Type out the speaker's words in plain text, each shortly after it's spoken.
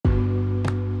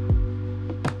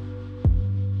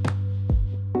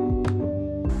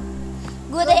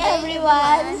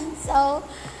everyone! So,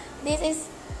 this is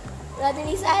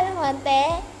RODELIZA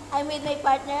ALMONTE. I'm with my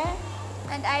partner.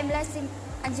 And I'm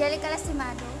Angelica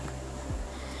Lasimado.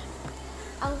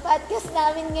 Ang podcast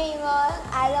namin ngayong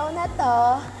araw na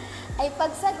to ay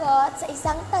pagsagot sa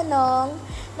isang tanong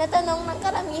na tanong ng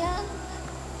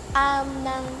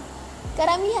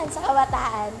karamihan sa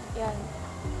kabataan. Yun.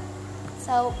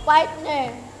 So, partner,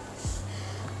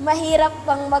 mahirap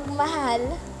bang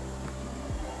magmahal?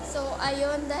 So,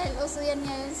 ayun, dahil uso yan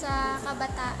ngayon sa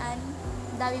kabataan,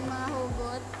 daming mga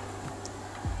hugot.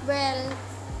 Well,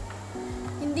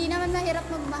 hindi naman mahirap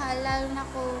magmahal, lalo na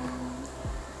kung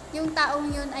yung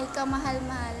taong yun ay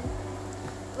kamahal-mahal.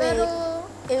 Pero,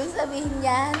 ibig sabihin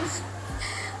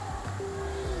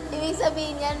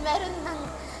yan, meron ng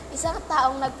isang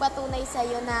taong nagpatunay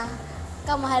sa'yo na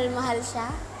kamahal-mahal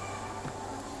siya?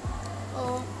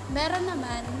 meron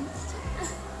naman.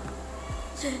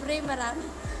 Siyempre, marami.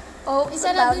 Isa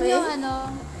Madami. na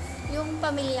dun yung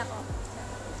pamilya ko.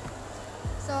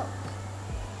 So,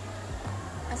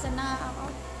 asa na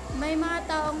ako? May mga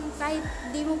taong kahit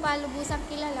di mo pa lubusang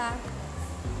kilala,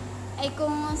 ay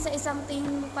kung sa isang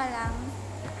tingin mo pa lang,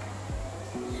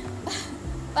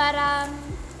 parang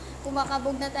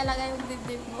kumakabog na talaga yung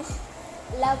dibdib mo.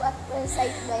 Love at first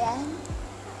sight ba yan?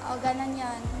 O, ganun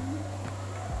yan.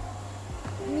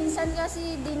 Minsan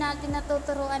kasi di natin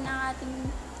natuturuan ang ating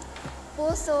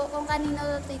puso kung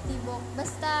kanino titibok.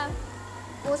 Basta,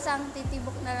 pusang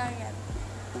titibok na lang yan.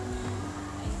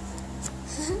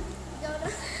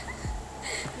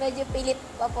 Medyo pilit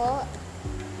pa po.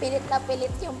 Pilit na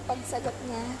pilit yung pagsagot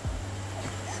niya.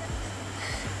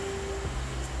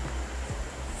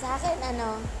 Sa akin,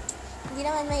 hindi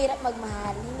naman mahirap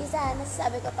magmahal. Hindi sa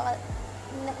nasasabi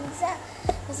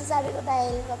ko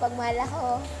dahil kapag mahal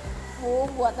ako,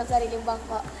 buhat ng sariling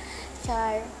bangko.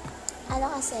 Char.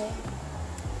 Kasi,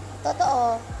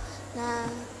 totoo na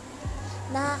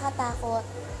nakakatakot.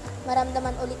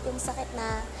 Maramdaman ulit yung sakit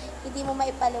na hindi mo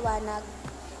maipaliwanag.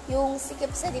 Yung sikip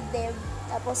sa dibdib.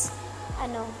 Tapos,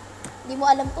 hindi mo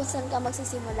alam kung saan ka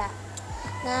magsisimula.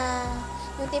 Na,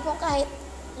 yung tipong kahit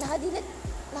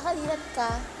nakadilat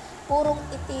ka, purong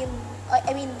itim,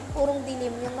 purong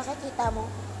dilim yung nakikita mo.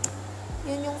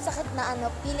 Yun yung sakit na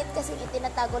pilit kasing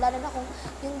itinatago. Lalo na kung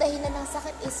yung dahilan ng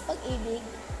sakit is pag-ibig.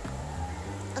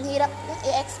 Ang hirap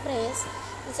i-express.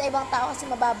 Sa ibang tao kasi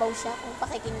mababaw siya kung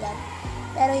pakikinggan.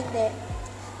 Pero hindi.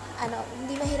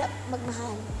 Hindi mahirap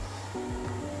magmahal.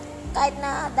 Kahit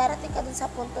na darating ka dun sa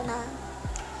punto na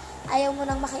ayaw mo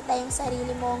nang makita yung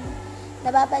sarili mong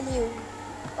nababaliw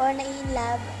or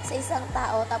nai-inlove sa isang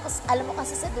tao, tapos alam mo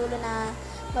kasi sa dulo na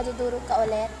madudurog ka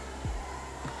ulit.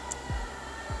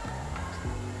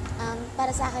 Para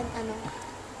sa akin,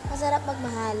 masarap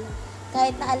magmahal.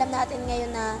 Kahit na alam natin ngayon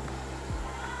na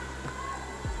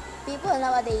people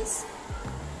nowadays,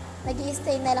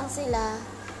 nag-i-stay na lang sila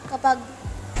kapag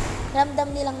ramdam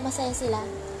nilang masaya sila.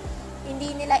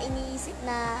 Hindi nila iniisip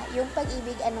na yung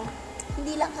pag-ibig,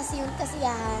 hindi lang kasi yung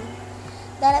kasiyahan.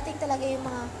 Darating talaga yung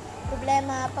mga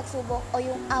problema, pagsubok, o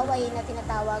yung away na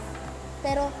tinatawag.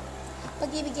 Pero,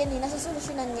 pag-ibig yan,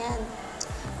 nasusolusyonan yan.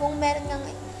 Kung meron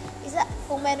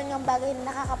ng bagay na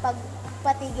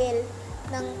nakakapagpatigil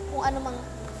ng kung anumang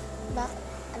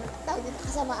tawag dito,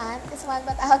 kasamaan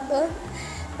ba tawag doon?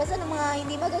 Basta ng mga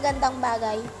hindi magagandang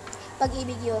bagay,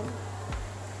 pag-ibig yun.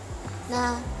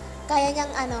 Na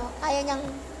kayang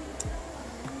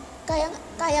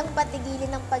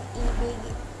patigilin ng pag-ibig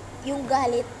yung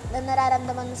galit na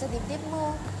nararamdaman mo sa dibdib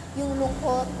mo, yung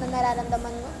lungkot na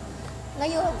nararamdaman mo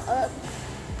ngayon,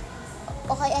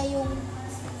 o kaya yung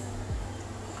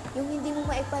hindi mo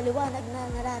maipaliwanag na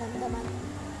nararamdaman.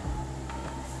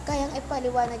 Kayang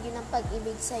ipaliwanag yun ang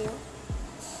pag-ibig sa'yo.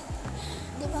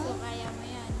 Di ba? So, kaya mo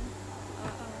yan.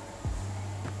 Oo.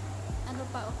 Ano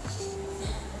pa?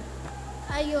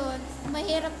 Ayun,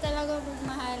 mahirap talaga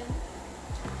magmahal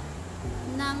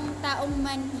ng taong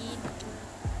manhid.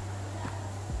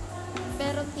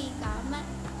 Pero teka,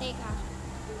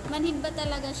 manhid ba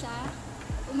talaga siya?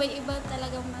 O may iba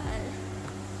talagang mahal?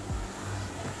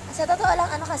 Sa totoo lang,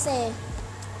 kasi,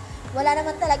 wala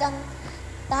naman talagang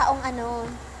taong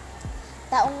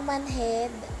manhid.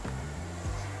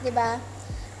 Diba?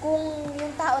 Kung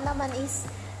yung tao naman is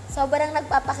sobrang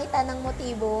nagpapakita ng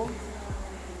motibo,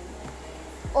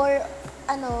 or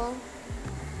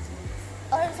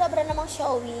sobrang namang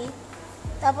showy,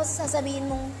 tapos sasabihin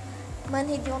mong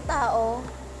manhid yung tao,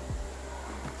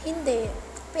 hindi.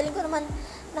 Feeling ko naman,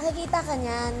 nakikita ka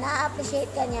niyan,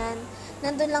 na-appreciate ka niyan,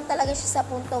 nandun lang talaga siya sa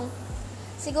puntong,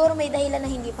 siguro may dahilan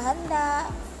na hindi pa handa,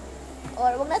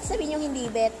 or wag natin sabihin yung hindi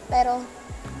bet, pero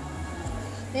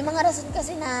may mga rason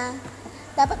kasi na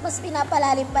dapat mas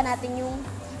pinapalalim pa natin yung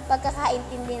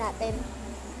pagkakaintindi natin.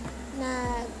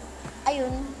 Na,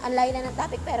 ayun, ang layo na ng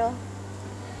topic, pero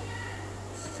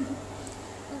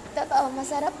totoo,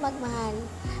 masarap magmahal.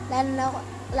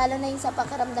 Lalo na yung sa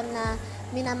pakiramdam na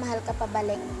minamahal ka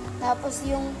pabalik. Tapos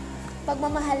yung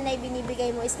pagmamahal na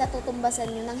ibinibigay mo is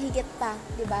natutumbasan yun ng higit pa,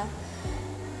 di ba?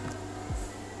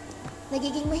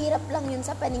 Nagiging mahirap lang yun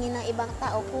sa paningin ng ibang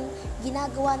tao kung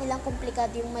ginagawa nilang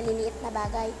komplikado yung maliliit na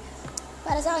bagay.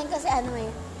 Para sa akin kasi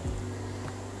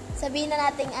sabihin na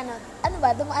natin ano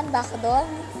ba, dumaan ba ako doon?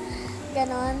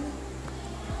 Ganon.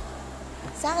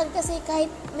 Sa akin kasi kahit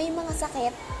may mga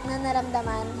sakit na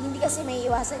naramdaman, hindi kasi may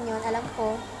iwasan yun, alam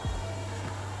ko.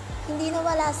 Hindi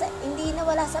nawala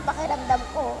sa pakiramdam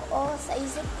ko o sa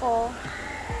isip ko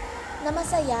na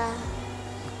masaya,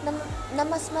 na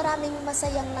mas maraming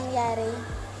masayang nangyari.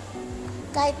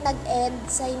 Kahit nag-end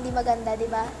sa hindi maganda, di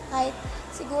ba? Kahit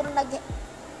siguro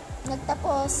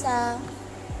nagtapos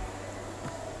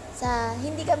sa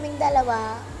hindi kaming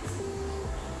dalawa,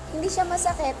 hindi siya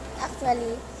masakit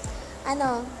actually.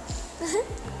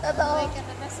 Totoo.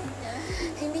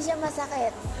 Hindi siya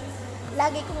masakit.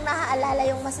 Lagi kong naaalala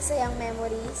yung masasayang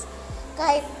memories.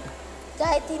 Kahit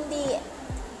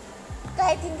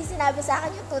hindi sinabi sa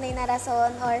akin yung tunay na rason,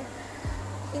 or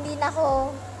hindi na ako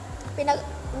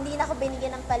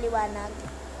binigyan ng paliwanag.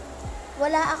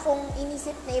 Wala akong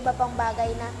inisip na iba pang bagay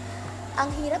na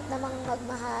ang hirap namang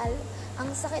magmahal,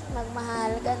 ang sakit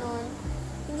magmahal, ganun.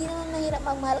 Hindi naman mahirap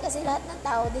magmahal kasi lahat ng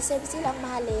tao deserve silang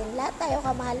mahalin. Lahat tayo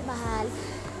kamahal-mahal.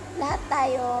 Lahat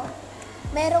tayo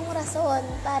merong rason,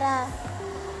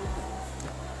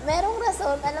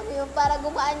 alam mo yun, para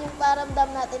gumaan yung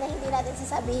paramdam natin na hindi natin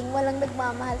sasabihin walang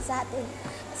nagmamahal sa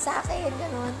akin,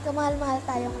 ganun. Kamahal-mahal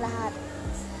tayong lahat.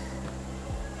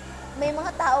 May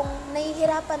mga taong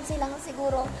nahihirapan silang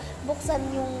siguro buksan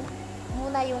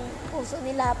muna yung puso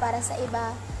nila para sa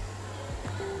iba.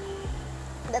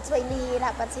 That's why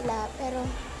nahihirapan sila. Pero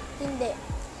hindi.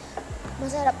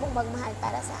 Masarap pong magmahal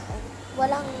para sa akin.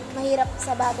 Walang mahirap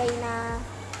sa bagay na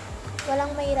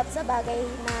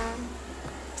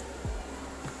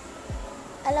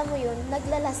alam mo yun,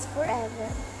 naglalast forever.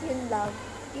 Yun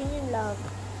yung love.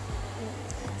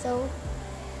 So,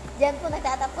 diyan po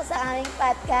nagtatapos sa aming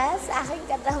podcast, sa aking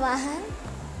kadramahan.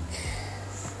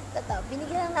 Totoo,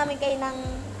 binigyan lang namin kayo ng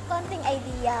konting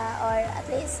idea, or at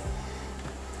least,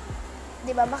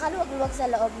 di ba, makaluwag-luwag sa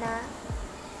loob na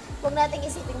huwag nating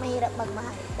isipin mahirap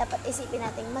magmahal. Dapat isipin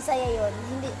natin masaya yun.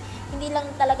 Hindi lang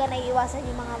talaga naiiwasan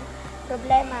yung mga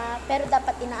problema, pero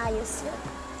dapat inaayos yun.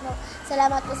 No?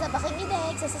 Salamat po sa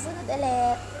pakikinig. Sa susunod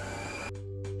ulit.